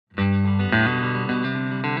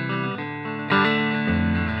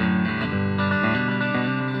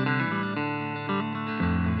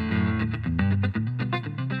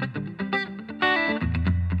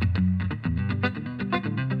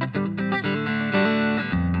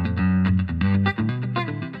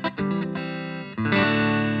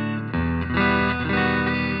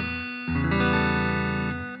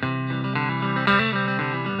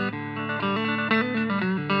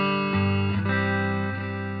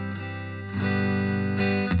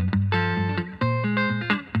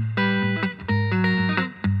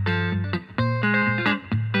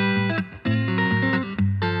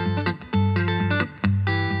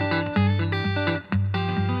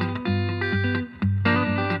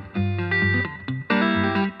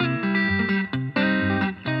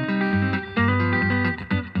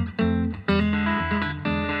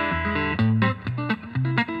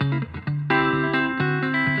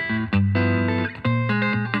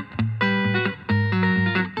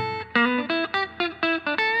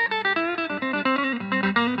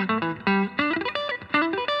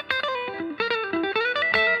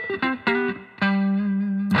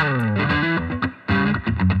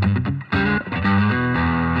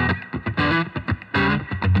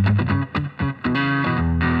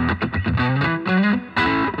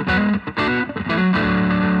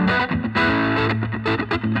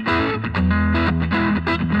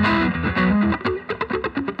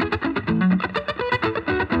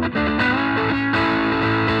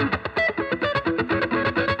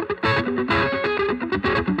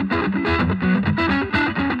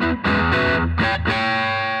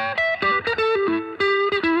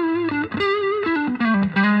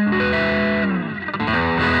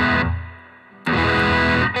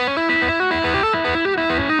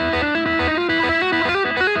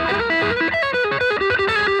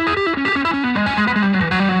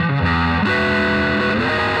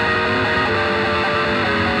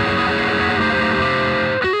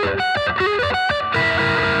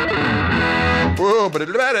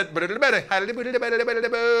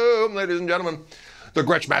ladies and gentlemen. The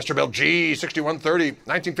Gretsch Masterbuilt G6130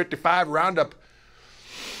 1955 Roundup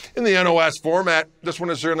in the NOS format. This one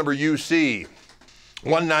is serial number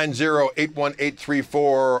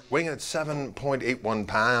UC19081834, weighing at 7.81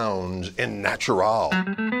 pounds in natural.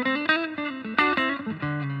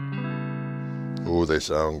 Oh, they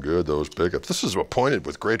sound good, those pickups. This is appointed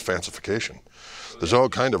with great fancification. There's all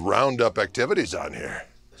kind of Roundup activities on here.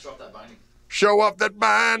 Show off that binding. Show off that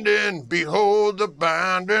binding. Behold the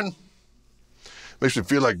binding. Makes me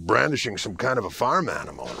feel like brandishing some kind of a farm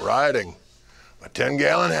animal and riding a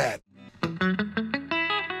 10-gallon hat.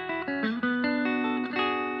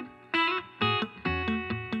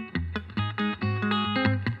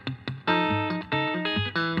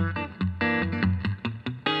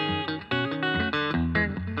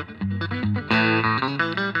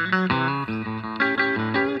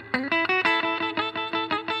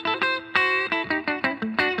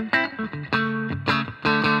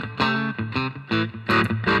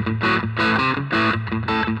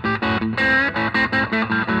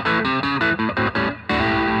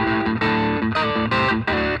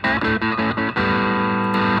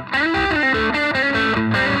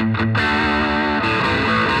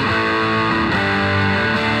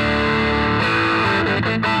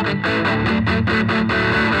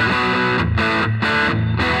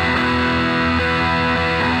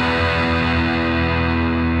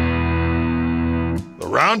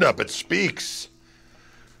 Roundup, it speaks.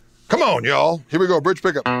 Come on, y'all. Here we go, bridge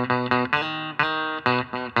pickup.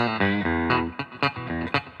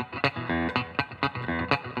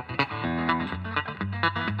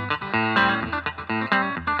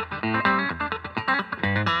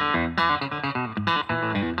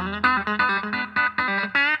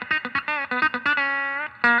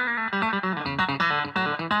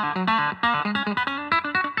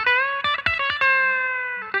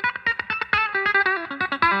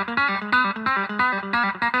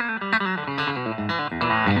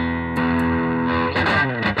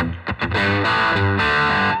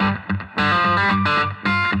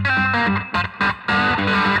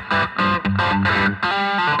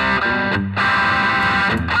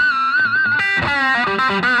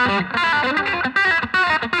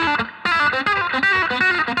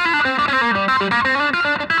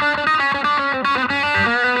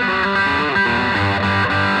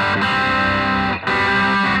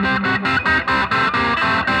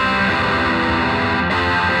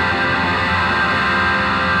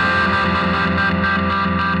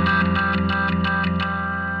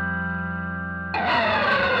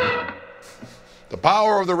 The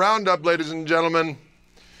power of the Roundup, ladies and gentlemen.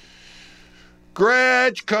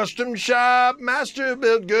 Gretsch Custom Shop,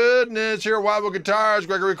 Masterbuilt goodness here at Wildwood Guitars.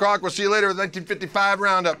 Gregory Koch. We'll see you later with 1955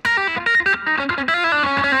 Roundup.